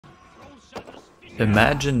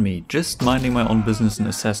Imagine me just minding my own business in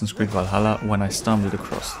Assassin's Creed Valhalla when I stumbled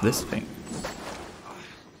across this thing.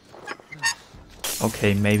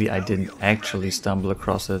 Okay, maybe I didn't actually stumble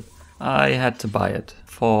across it. I had to buy it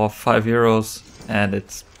for €5 and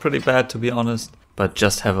it's pretty bad to be honest, but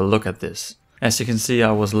just have a look at this. As you can see,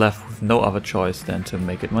 I was left with no other choice than to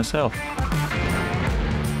make it myself.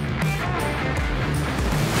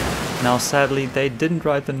 Now sadly they didn't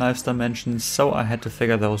write the knife's dimensions, so I had to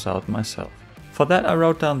figure those out myself. For that I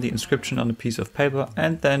wrote down the inscription on a piece of paper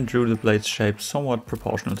and then drew the blade's shape somewhat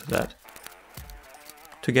proportional to that.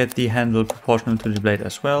 To get the handle proportional to the blade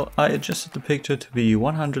as well, I adjusted the picture to be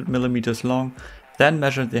 100mm long, then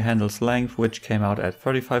measured the handle's length, which came out at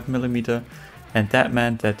 35mm, and that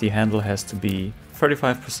meant that the handle has to be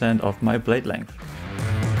 35% of my blade length.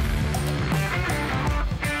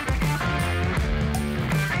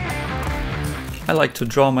 I like to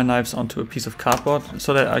draw my knives onto a piece of cardboard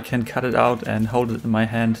so that I can cut it out and hold it in my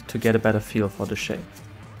hand to get a better feel for the shape.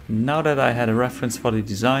 Now that I had a reference for the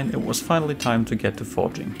design, it was finally time to get to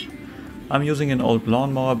forging. I'm using an old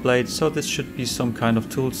lawnmower blade, so this should be some kind of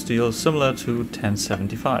tool steel similar to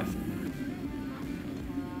 1075.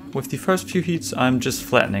 With the first few heats I'm just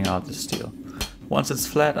flattening out the steel. Once it's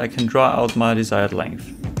flat I can draw out my desired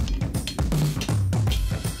length.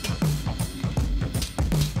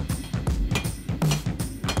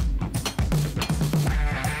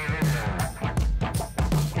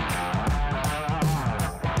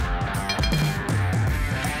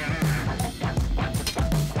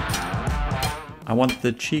 I want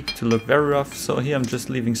the cheek to look very rough, so here I'm just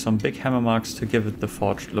leaving some big hammer marks to give it the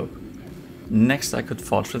forged look. Next I could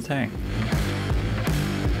forge the tank.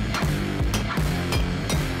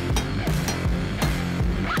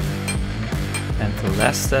 And the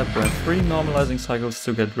last step were 3 normalizing cycles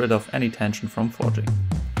to get rid of any tension from forging.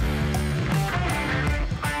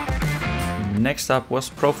 Next up was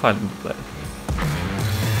profiling the blade.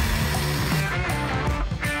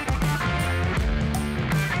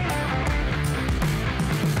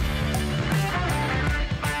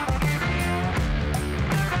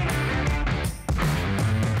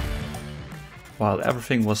 While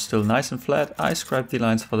everything was still nice and flat, I scribed the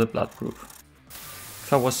lines for the blood groove.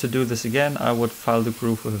 If I was to do this again, I would file the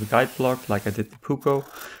groove with a guide block like I did the Puko,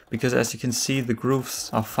 because as you can see the grooves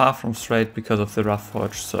are far from straight because of the rough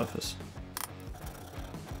forged surface.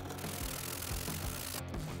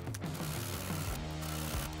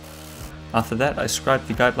 After that I scribed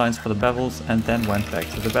the guidelines for the bevels and then went back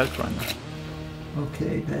to the belt grinder.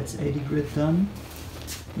 Okay, that's 80 grit done.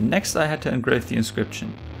 Next I had to engrave the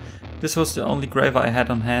inscription. This was the only graver I had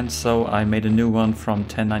on hand, so I made a new one from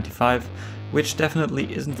 1095, which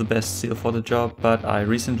definitely isn't the best steel for the job, but I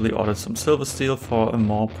recently ordered some silver steel for a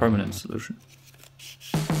more permanent solution.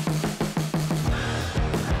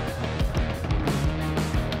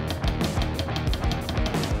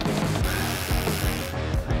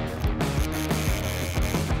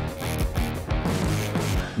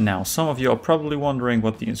 Now, some of you are probably wondering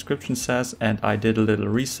what the inscription says, and I did a little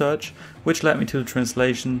research, which led me to the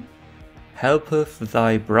translation: "Helpeth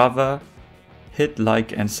thy brother, hit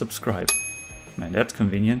like and subscribe." Man, that's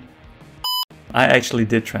convenient. I actually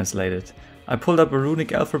did translate it. I pulled up a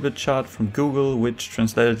runic alphabet chart from Google, which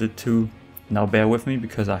translated it to, now bear with me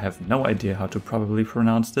because I have no idea how to properly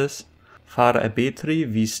pronounce this, Far ebetri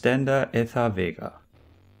vistenda etha vega.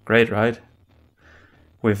 Great, right?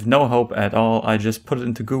 With no hope at all, I just put it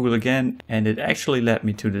into Google again, and it actually led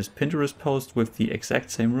me to this Pinterest post with the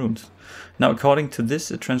exact same runes. Now according to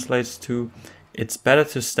this it translates to: "It's better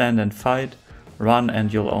to stand and fight, run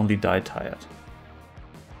and you'll only die tired."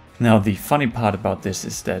 Now the funny part about this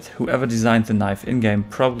is that whoever designed the knife in-game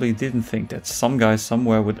probably didn't think that some guy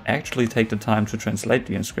somewhere would actually take the time to translate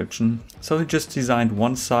the inscription, so he just designed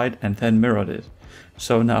one side and then mirrored it.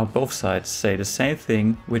 So now both sides say the same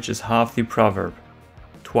thing, which is half the proverb.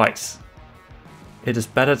 Twice. It is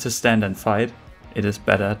better to stand and fight. It is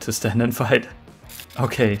better to stand and fight.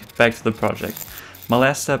 Okay, back to the project. My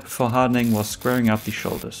last step before hardening was squaring up the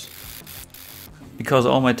shoulders. Because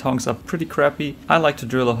all my tongs are pretty crappy, I like to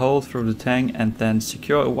drill a hole through the tang and then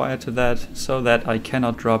secure a wire to that so that I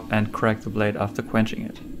cannot drop and crack the blade after quenching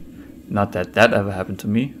it. Not that that ever happened to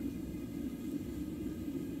me.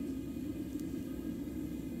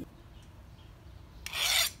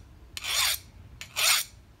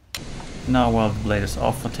 Now while the blade is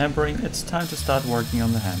off for tempering, it's time to start working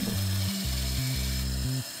on the handle.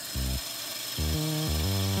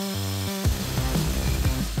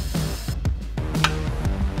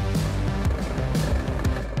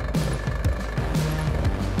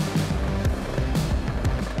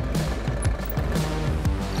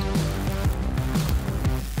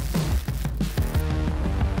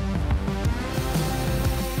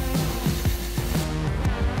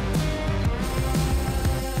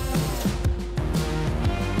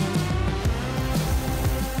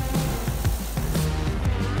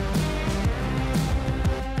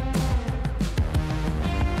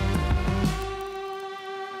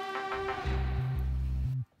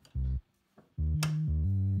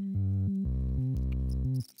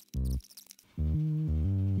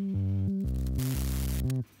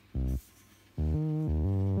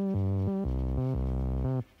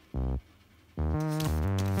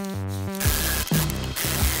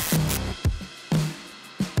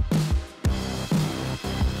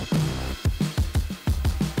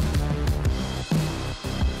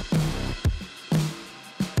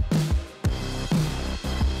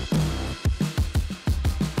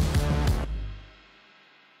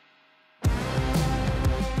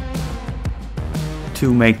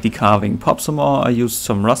 To make the carving pop some more, I used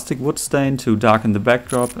some rustic wood stain to darken the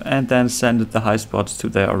backdrop and then sanded the high spots to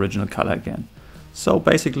their original color again. So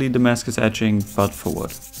basically Damascus etching, but for wood.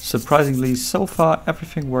 Surprisingly, so far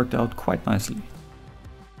everything worked out quite nicely.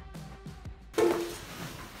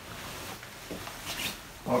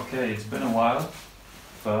 Okay, it's been a while,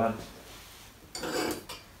 but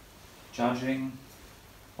judging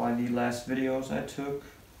by the last videos I took,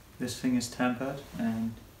 this thing is tempered,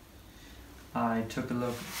 and I took a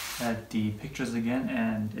look at the pictures again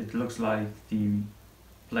and it looks like the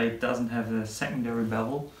blade doesn't have a secondary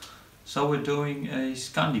bevel. So we're doing a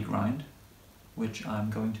Scandi grind, which I'm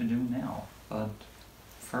going to do now. But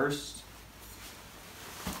first,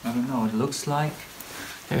 I don't know, it looks like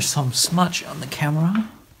there's some smudge on the camera.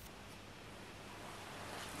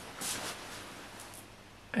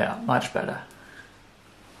 Yeah, much better.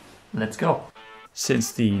 Let's go.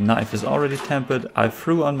 Since the knife is already tempered, I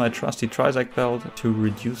threw on my trusty Trizac belt to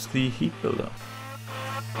reduce the heat buildup.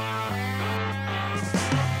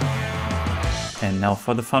 And now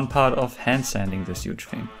for the fun part of hand sanding this huge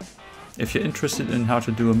thing. If you're interested in how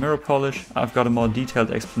to do a mirror polish, I've got a more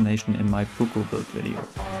detailed explanation in my Puko build video.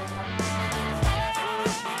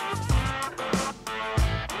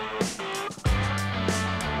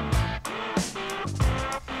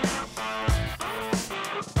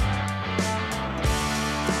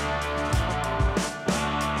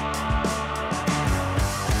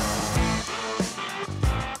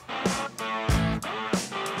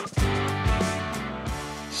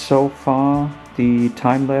 So far the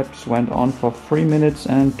time lapse went on for 3 minutes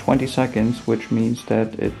and 20 seconds, which means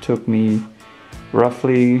that it took me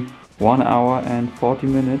roughly 1 hour and 40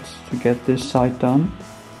 minutes to get this side done.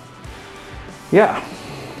 Yeah,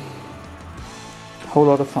 whole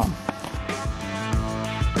lot of fun.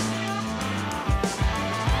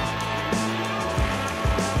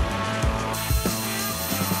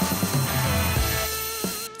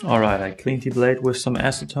 Alright, I cleaned the blade with some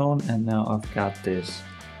acetone and now I've got this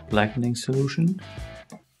blackening solution.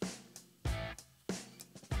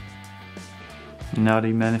 Now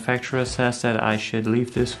the manufacturer says that I should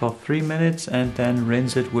leave this for 3 minutes and then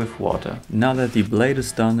rinse it with water. Now that the blade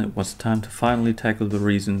is done, it was time to finally tackle the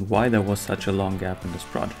reason why there was such a long gap in this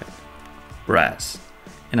project. Brass.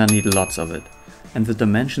 And I needed lots of it. And the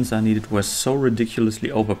dimensions I needed were so ridiculously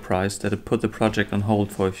overpriced that it put the project on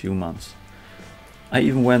hold for a few months. I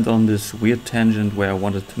even went on this weird tangent where I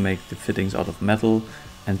wanted to make the fittings out of metal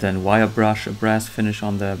and then wire brush a brass finish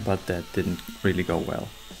on there, but that didn't really go well.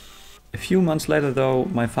 A few months later though,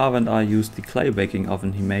 my father and I used the clay baking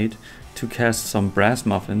oven he made to cast some brass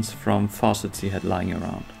muffins from faucets he had lying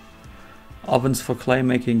around. Ovens for clay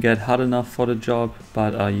making get hot enough for the job,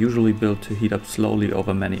 but are usually built to heat up slowly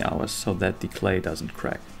over many hours so that the clay doesn't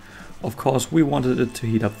crack. Of course, we wanted it to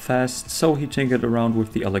heat up fast, so he tinkered around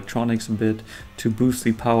with the electronics a bit to boost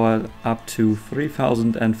the power up to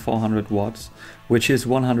 3400 watts, which is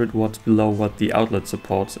 100 watts below what the outlet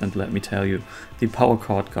supports, and let me tell you, the power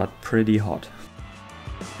cord got pretty hot.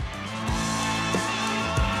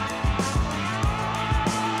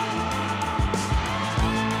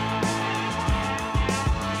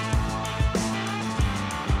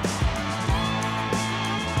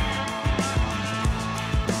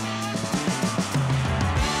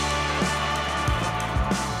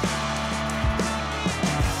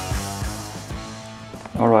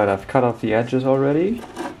 Alright, I've cut off the edges already,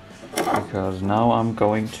 because now I'm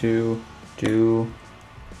going to do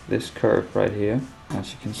this curve right here,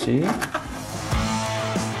 as you can see.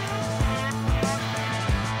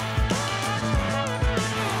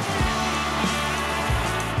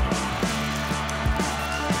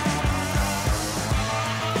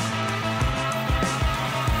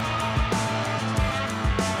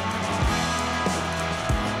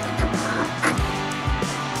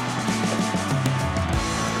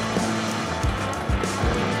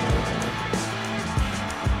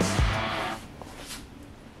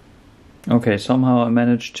 Okay, somehow I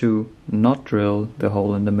managed to not drill the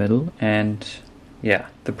hole in the middle, and yeah,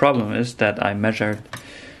 the problem is that I measured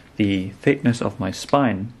the thickness of my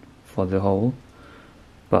spine for the hole,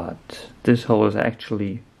 but this hole is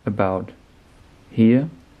actually about here,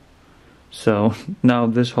 so now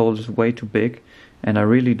this hole is way too big and I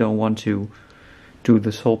really don't want to do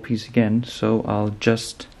this whole piece again, so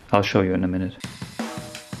I'll show you in a minute.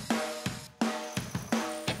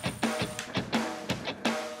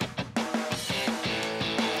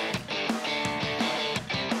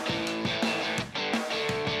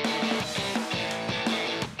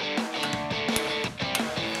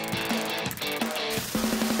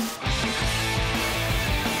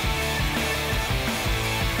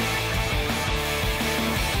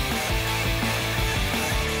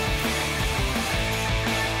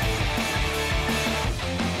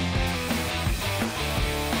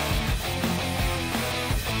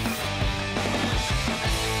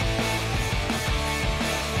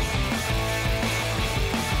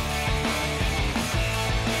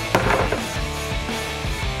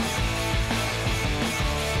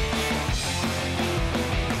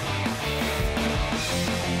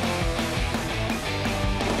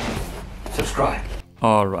 Subscribe.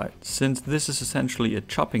 Alright, since this is essentially a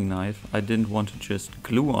chopping knife, I didn't want to just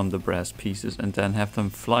glue on the brass pieces and then have them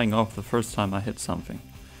flying off the first time I hit something.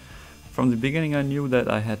 From the beginning I knew that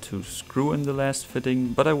I had to screw in the last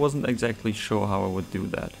fitting, but I wasn't exactly sure how I would do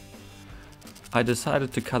that. I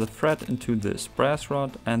decided to cut a thread into this brass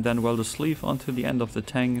rod and then weld a sleeve onto the end of the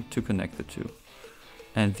tang to connect the two.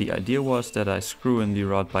 And the idea was that I screw in the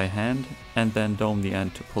rod by hand and then dome the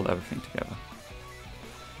end to pull everything together.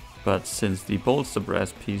 But since the bolster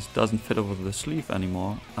brass piece doesn't fit over the sleeve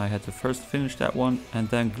anymore, I had to first finish that one and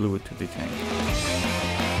then glue it to the tank.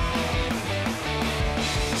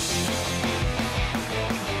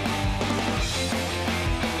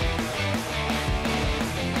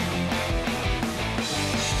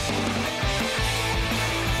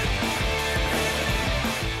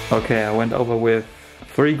 Okay, I went over with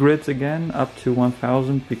 3 grids again, up to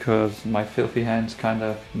 1000, because my filthy hands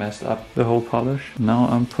kinda messed up the whole polish. Now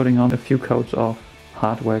I'm putting on a few coats of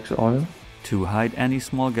hard wax oil. To hide any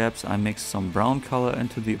small gaps, I mixed some brown color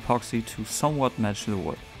into the epoxy to somewhat match the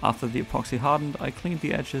wood. After the epoxy hardened, I cleaned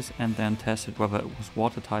the edges and then tested whether it was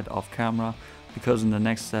watertight off camera, because in the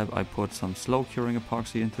next step I put some slow curing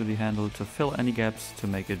epoxy into the handle to fill any gaps to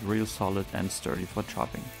make it real solid and sturdy for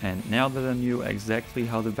chopping. And now that I knew exactly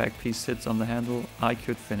how the back piece sits on the handle, I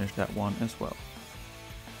could finish that one as well.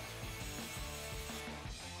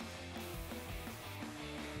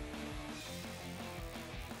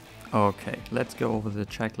 Okay, let's go over the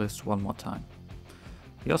checklist one more time.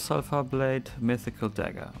 Ljosalfar blade, mythical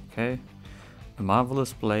dagger, okay? A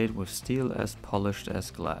marvelous blade with steel as polished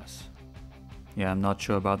as glass. Yeah, I'm not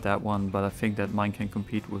sure about that one, but I think that mine can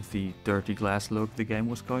compete with the dirty glass look the game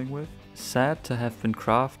was going with. Said to have been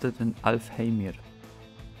crafted in Alfheimir.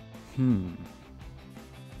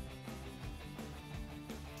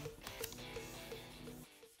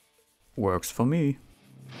 Works for me.